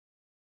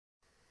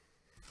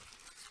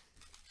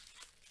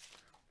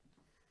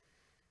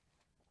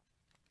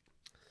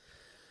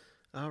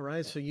All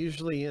right, so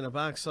usually in a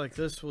box like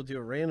this, we'll do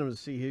a random to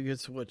see who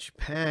gets which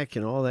pack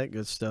and all that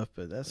good stuff,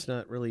 but that's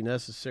not really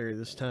necessary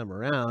this time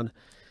around,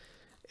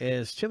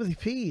 as Timothy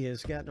P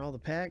has gotten all the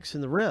packs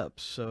and the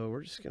reps. So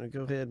we're just going to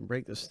go ahead and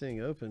break this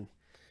thing open,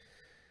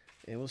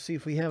 and we'll see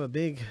if we have a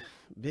big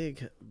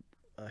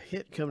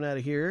hit coming out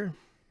of here.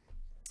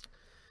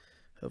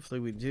 Hopefully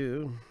we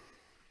do.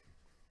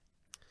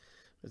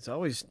 It's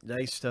always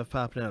nice stuff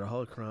popping out of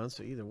Holocron,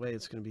 so either way,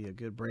 it's going to be a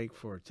good break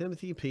for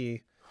Timothy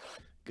P.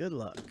 Good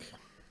luck.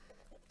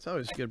 It's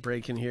always a good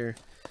break in here.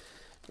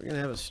 We're going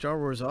to have a Star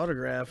Wars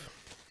autograph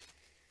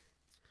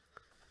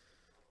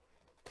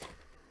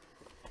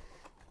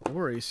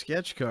or a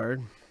sketch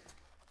card.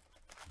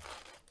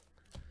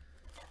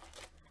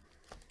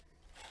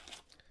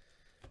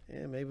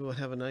 And maybe we'll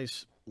have a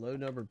nice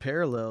low-numbered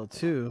parallel,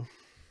 too.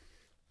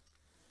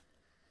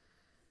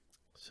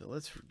 So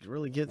let's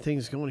really get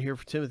things going here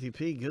for Timothy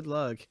P. Good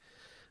luck.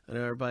 I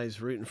know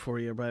everybody's rooting for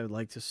you. Everybody would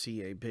like to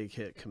see a big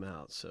hit come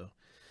out. So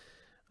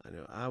I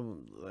know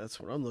that's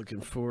what I'm looking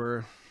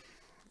for,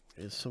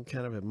 is some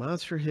kind of a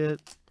monster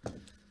hit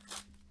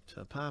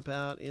to pop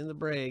out in the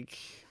break.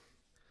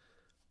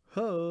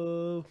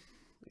 Ho!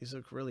 These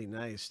look really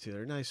nice, too.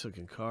 They're nice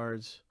looking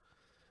cards.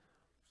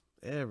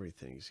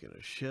 Everything's going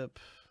to ship.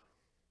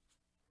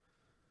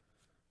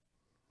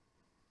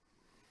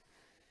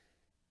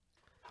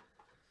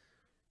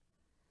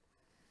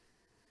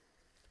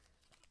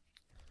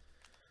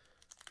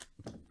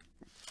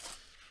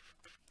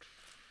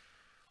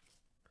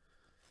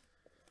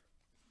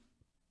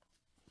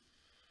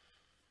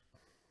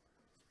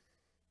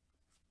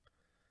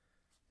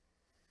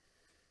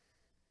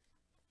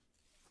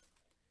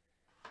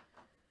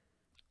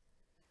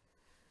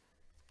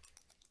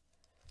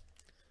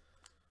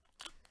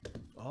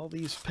 All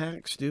these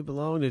packs do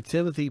belong to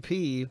Timothy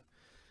P.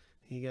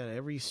 He got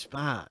every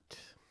spot.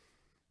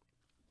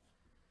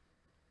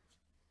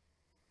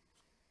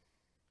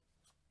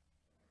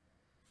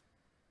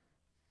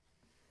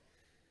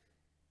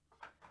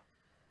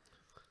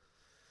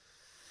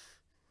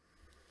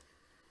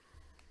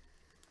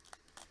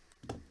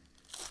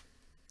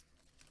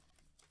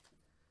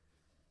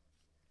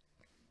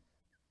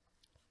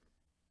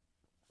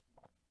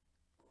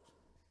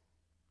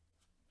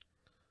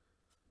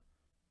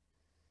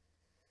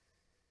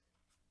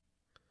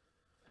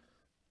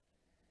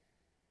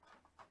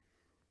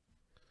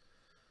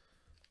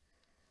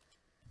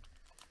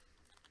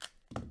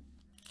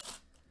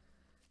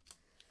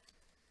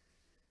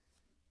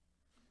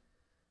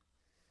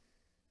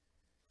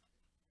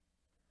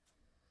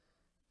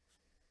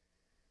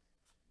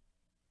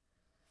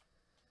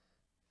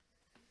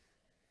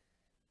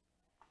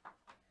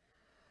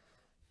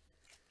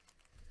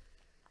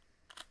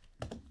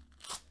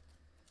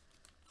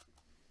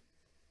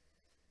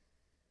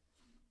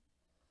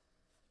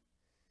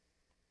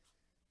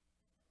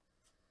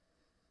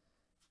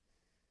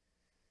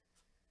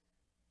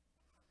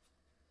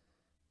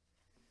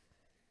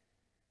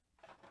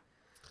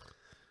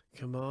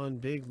 Come on,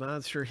 big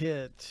monster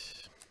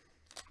hit.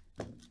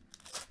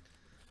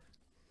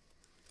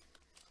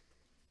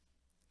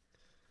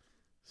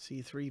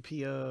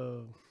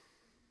 C3PO.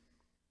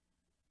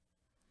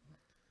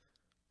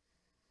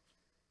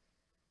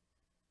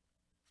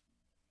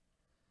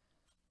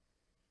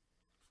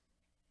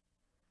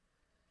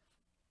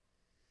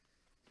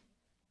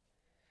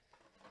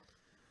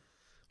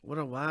 What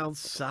a wild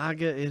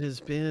saga it has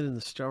been in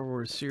the Star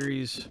Wars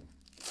series.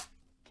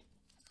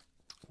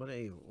 What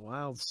a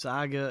wild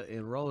saga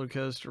and roller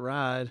coaster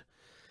ride.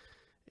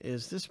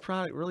 Is this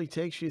product really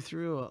takes you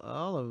through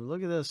all of,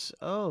 look at this.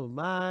 Oh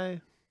my.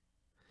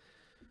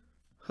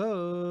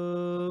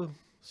 Ho.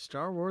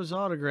 Star Wars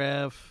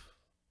autograph.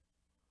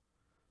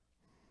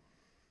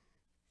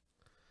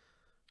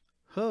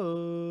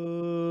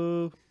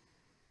 Ho.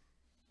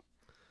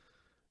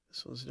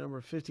 This one's number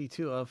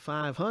 52 of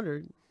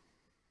 500.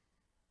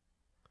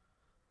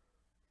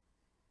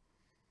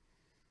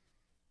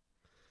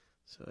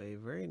 So a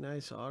very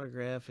nice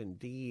autograph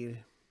indeed.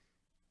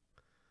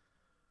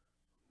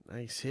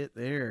 Nice hit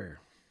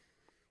there.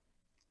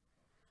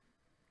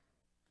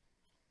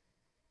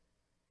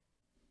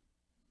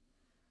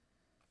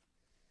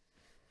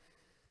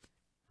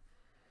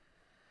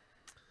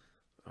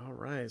 All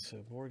right, so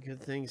more good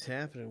things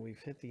happening. We've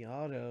hit the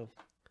auto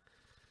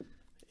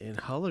in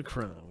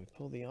Holocron. We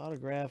pulled the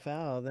autograph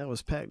out. That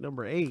was pack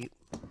number 8.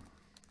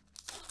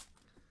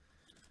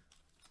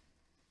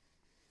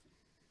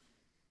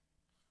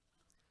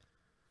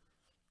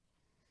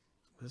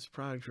 This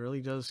product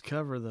really does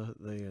cover the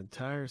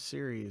entire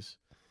series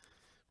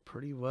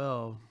pretty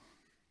well.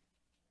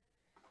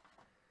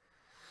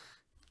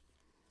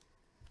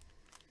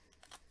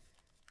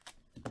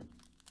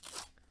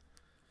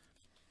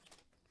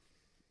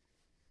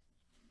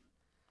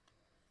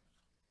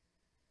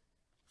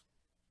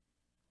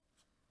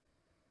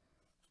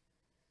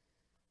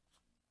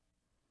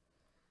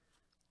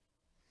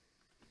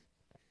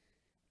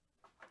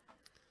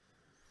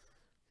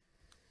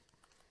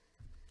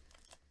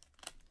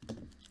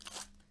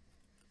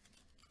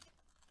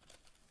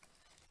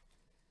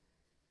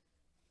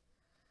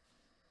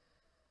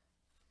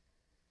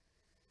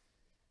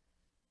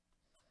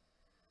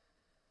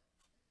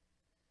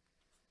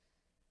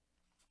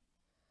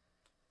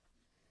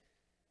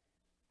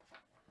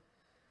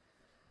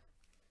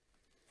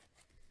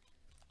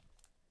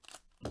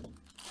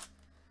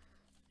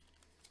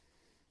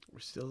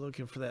 still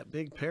looking for that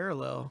big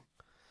parallel.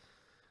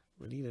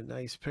 We need a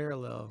nice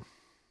parallel.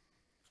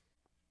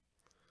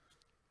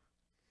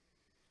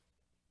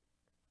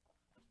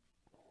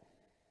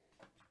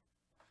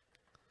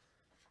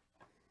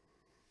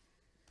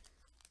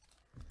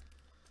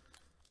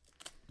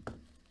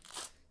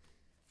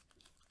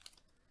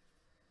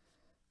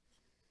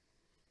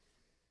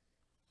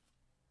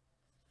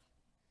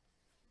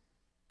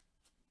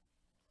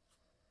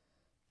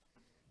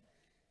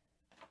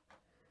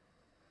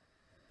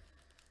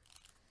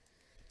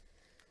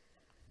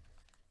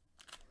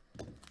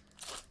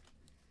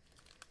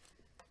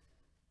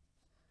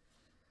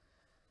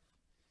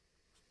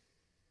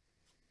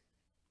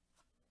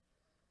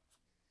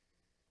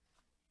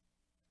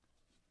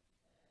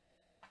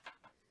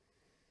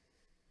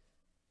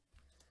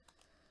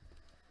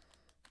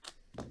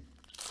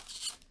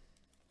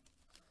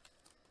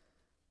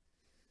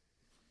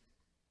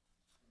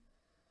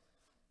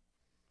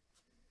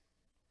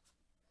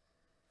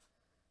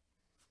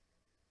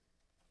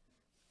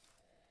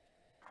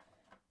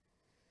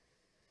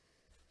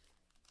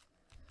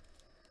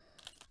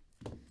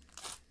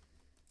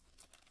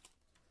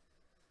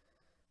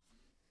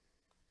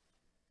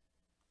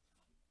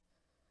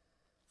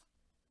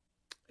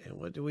 And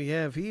what do we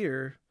have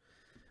here?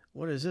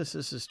 What is this?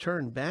 This is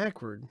turned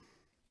backward.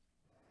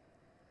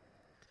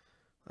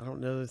 I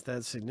don't know if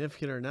that's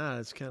significant or not.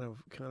 It's kind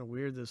of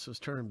weird this was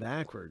turned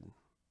backward.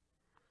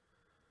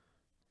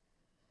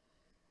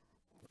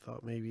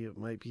 Thought maybe it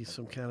might be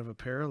some kind of a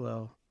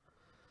parallel.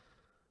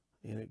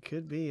 And it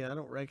could be. I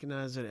don't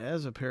recognize it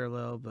as a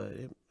parallel, but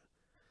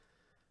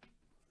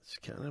it's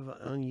kind of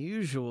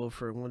unusual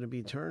for one to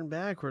be turned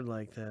backward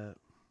like that.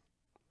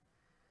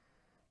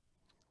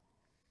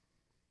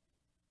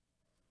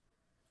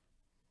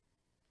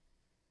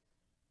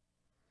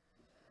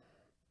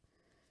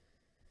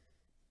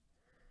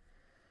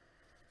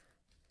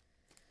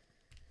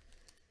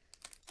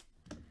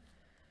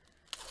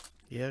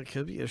 Yeah, it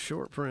could be a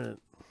short print.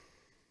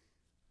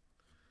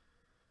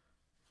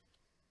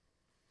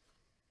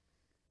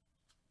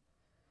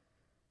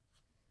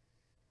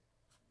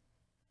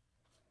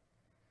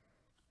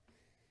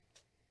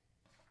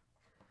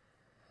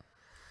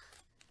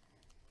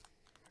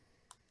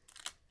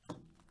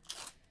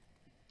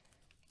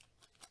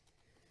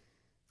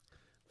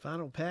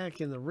 Final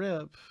pack in the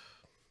rip.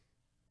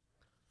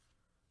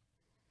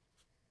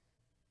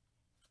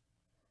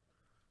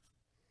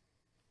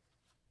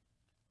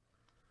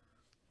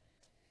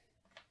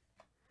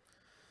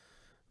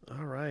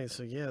 All right,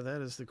 so yeah,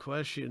 that is the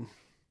question.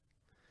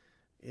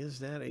 Is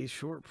that a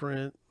short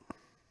print?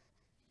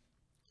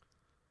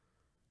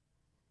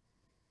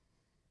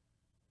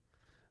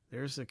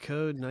 There's the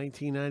code,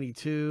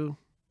 1992.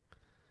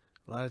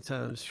 A lot of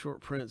times short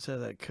prints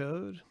have that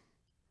code.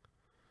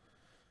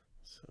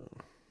 So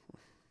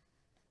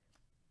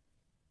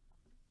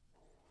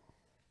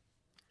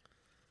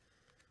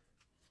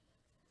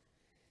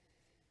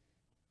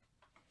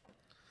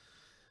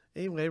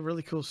anyway,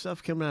 really cool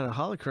stuff coming out of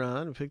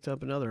Holocron. I picked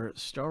up another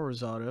Star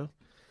Wars auto.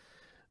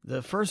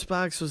 The first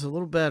box was a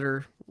little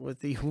better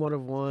with the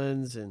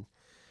 1/1s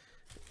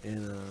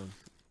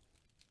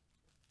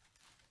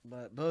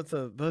but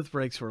both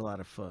breaks were a lot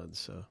of fun.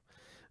 So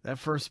that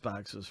first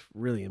box was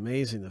really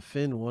amazing. The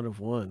Finn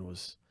 1/1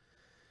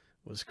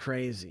 was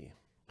crazy.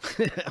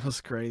 That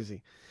was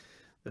crazy.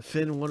 The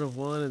Finn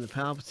 1/1 and the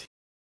Palpatine.